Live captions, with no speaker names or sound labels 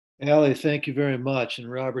Allie, thank you very much.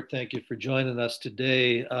 And Robert, thank you for joining us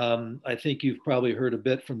today. I think you've probably heard a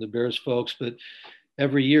bit from the Bears folks, but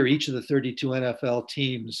every year, each of the 32 NFL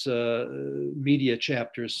teams' media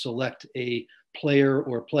chapters select a player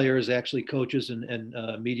or players, actually coaches and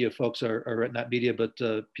media folks are not media, but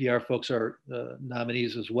PR folks are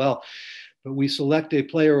nominees as well. But we select a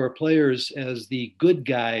player or players as the good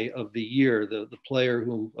guy of the year, the player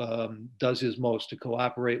who does his most to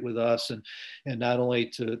cooperate with us and not only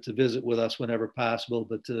to visit with us whenever possible,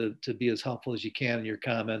 but to be as helpful as you can in your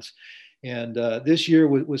comments. And this year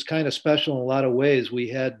was kind of special in a lot of ways. We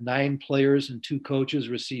had 9 players and 2 coaches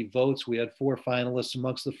receive votes. We had 4 finalists.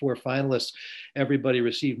 Amongst the 4 finalists, everybody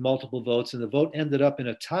received multiple votes, and the vote ended up in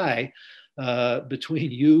a tie between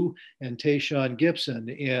you and Tayshaun Gibson.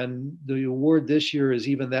 And the award this year is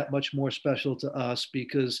even that much more special to us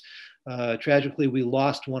because tragically, we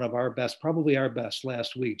lost one of our best, probably our best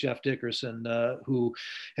last week, Jeff Dickerson, who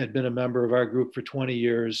had been a member of our group for 20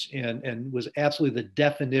 years and was absolutely the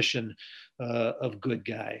definition of good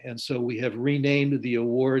guy. And so we have renamed the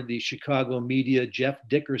award the Chicago Media Jeff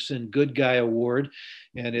Dickerson Good Guy Award.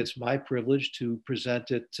 And it's my privilege to present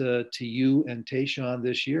it to you and Tayshaun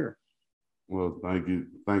this year. Well, thank you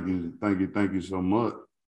so much.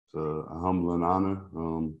 It's a humbling honor.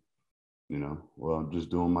 Well, I'm just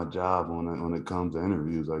doing my job when it comes to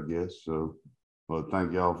interviews, I guess. So, well,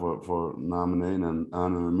 thank y'all for nominating and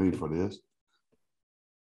honoring me for this.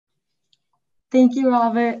 Thank you,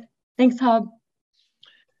 Robert. Thanks, Hub.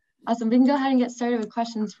 Awesome. We can go ahead and get started with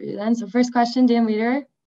questions for you then. So first question, Dan Leader.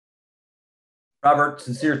 Robert,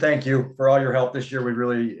 sincere thank you for all your help this year. We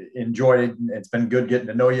really enjoyed it. It's been good getting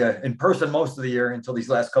to know you in person most of the year until these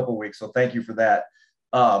last couple of weeks. So thank you for that.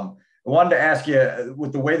 I wanted to ask you,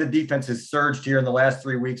 with the way the defense has surged here in the last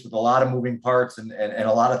 3 weeks with a lot of moving parts and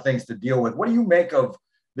a lot of things to deal with, what do you make of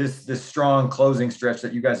this strong closing stretch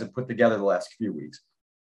that you guys have put together the last few weeks?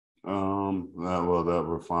 That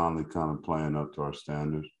we're finally kind of playing up to our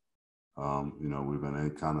standards. We've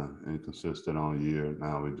been kind of inconsistent all year.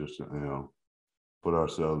 Now we just, put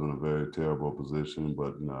ourselves in a very terrible position.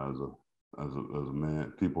 But, as a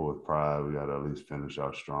man, people with pride, we got to at least finish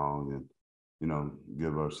out strong and,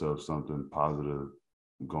 give ourselves something positive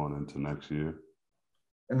going into next year.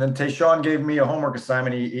 And then Tayshaun gave me a homework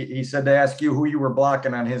assignment. He said to ask you who you were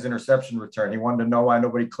blocking on his interception return. He wanted to know why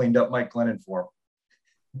nobody cleaned up Mike Glennon for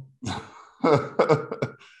him.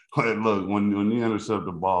 Hey, look, when you intercept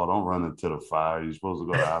the ball, don't run into the fire. You're supposed to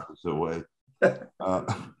go the opposite way.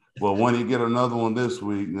 Well, when you get another one this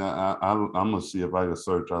week, I'm going to see if I can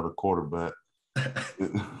search out a quarterback.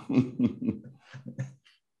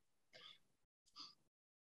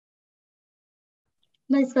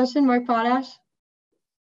 Next question, Mark Potash.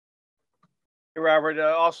 Hey, Robert.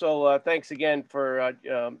 Also, thanks again for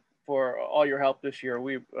all your help this year.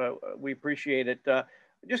 We appreciate it.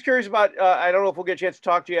 Just curious about, I don't know if we'll get a chance to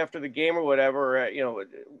talk to you after the game or whatever.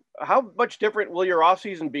 How much different will your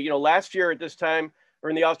offseason be? Last year at this time or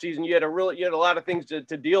in the offseason, you had a lot of things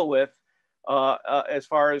to deal with as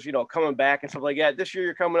far as, coming back and stuff like that. This year,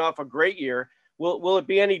 you're coming off a great year. Will it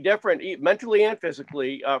be any different mentally and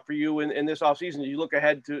physically for you in this offseason as you look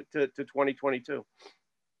ahead to 2022?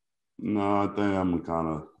 No, I think I'm kind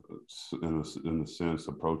of, in a sense,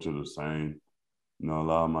 approach it the same.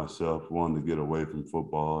 Allow myself, one, to get away from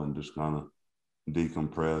football and just kind of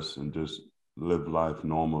decompress and just live life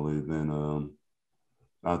normally. Then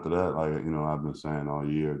after that, I've been saying all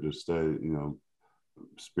year, just stay,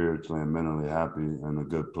 spiritually and mentally happy in a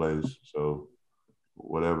good place. So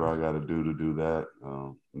whatever I got to do that,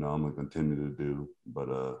 I'm going to continue to do.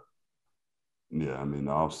 But, the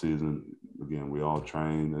off season, again, we all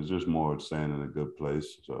train. It's just more staying in a good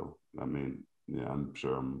place. So, I'm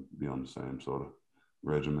sure I'm be on the same sort of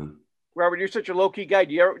regimen. Robert, you're such a low-key guy.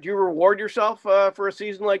 Do you reward yourself for a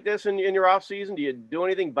season like this in your off season? Do you do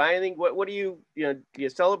anything, buy anything? What do you do you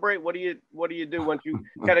celebrate? What do you do once you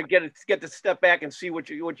kind of get to step back and see what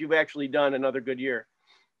you've actually done another good year?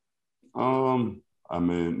 Again, I'm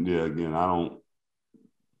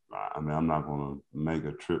not going to make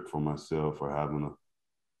a trip for myself for having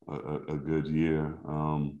a good year.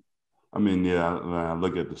 I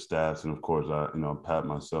look at the stats and of course I pat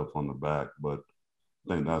myself on the back, but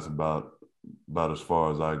I think that's about as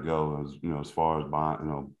far as I go. As far as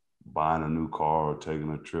buying a new car or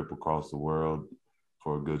taking a trip across the world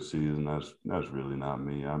for a good season, that's really not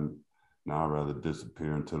me. I'd rather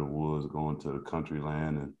disappear into the woods, go into the country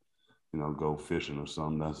land and go fishing or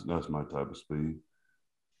something. That's my type of speed.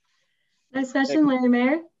 Next question, Larry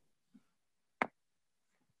Mayer.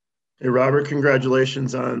 Hey, Robert,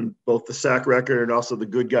 congratulations on both the sack record and also the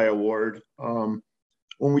Good Guy Award.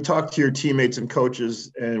 when we talk to your teammates and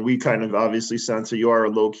coaches, and we kind of obviously sense that you are a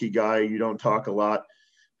low-key guy, you don't talk a lot,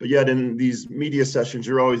 but yet in these media sessions,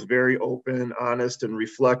 you're always very open, honest, and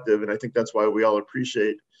reflective, and I think that's why we all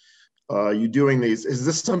appreciate you doing these. Is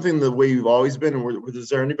this something the way you've always been, and was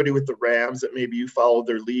there anybody with the Rams that maybe you followed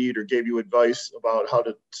their lead or gave you advice about how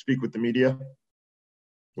to speak with the media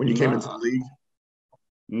when you came into the league?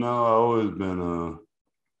 No, I've always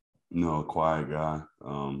been a quiet guy.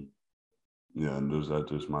 Yeah,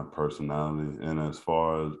 that's just my personality. And as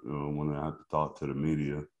far as when I have to talk to the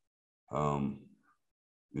media,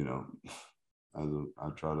 you know, I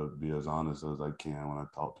try to be as honest as I can when I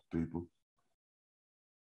talk to people.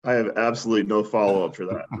 I have absolutely no follow-up for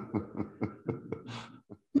that.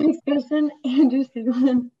 Next question, Andrew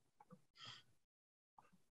Siegel.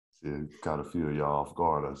 Yeah, got a few of y'all off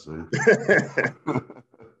guard, I see.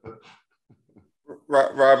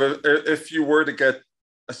 Rob, if you were to get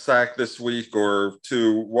a sack this week or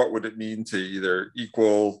two, what would it mean to either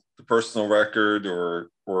equal the personal record or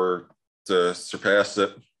to surpass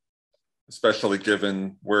it, especially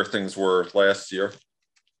given where things were last year?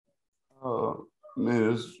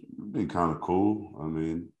 Man, it'd be kind of cool. I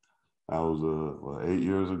mean, I was 8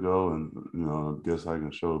 years ago, and I guess I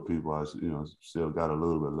can show people I still got a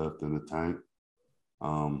little bit left in the tank.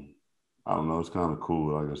 I don't know. It's kind of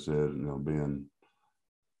cool. Like I said, being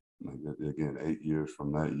again 8 years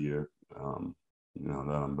from that year, that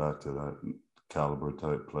I'm back to that caliber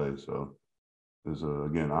type play. So it's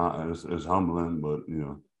again, it's humbling, but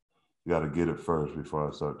you got to get it first before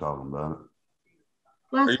I start talking about it.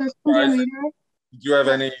 Last question, do you have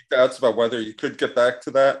any doubts about whether you could get back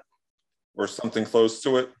to that or something close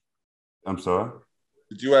to it? I'm sorry?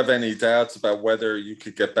 Did you have any doubts about whether you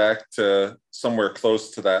could get back to somewhere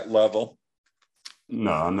close to that level?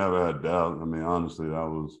 No, I never had doubt. I mean, honestly,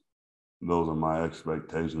 those are my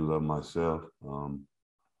expectations of myself. And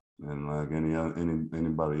like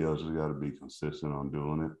anybody else, you got to be consistent on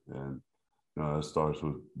doing it. And, it starts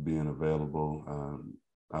with being available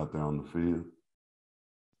out there on the field.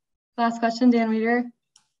 Last question, Dan Weeder.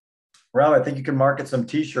 Rob, I think you can market some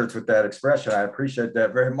T-shirts with that expression. I appreciate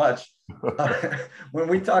that very much. When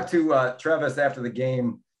we talked to Travis after the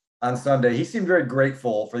game on Sunday, he seemed very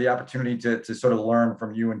grateful for the opportunity to sort of learn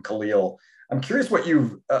from you and Khalil. I'm curious what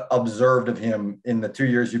you've observed of him in the 2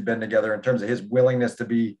 years you've been together in terms of his willingness to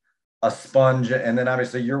be a sponge, and then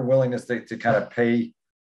obviously your willingness to kind of pay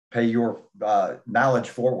your knowledge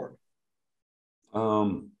forward.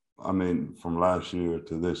 I mean, from last year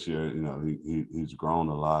to this year, he's grown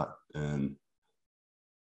a lot, and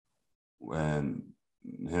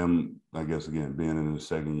him, I guess, again, being in his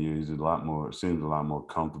second year, seems a lot more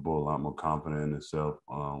comfortable, a lot more confident in himself.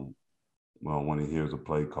 When he hears a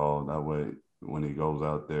play call, that way, when he goes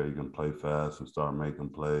out there, he can play fast and start making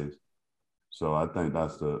plays. So I think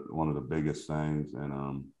that's one of the biggest things.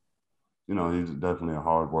 And, he's definitely a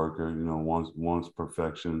hard worker. Once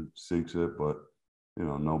perfection seeks it, but,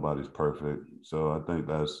 nobody's perfect. So I think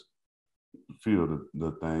that's a few of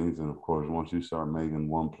the things. And, of course, once you start making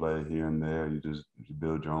one play here and there, you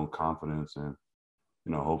build your own confidence. And,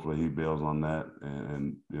 hopefully he builds on that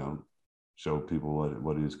and show people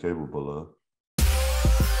what he's capable of.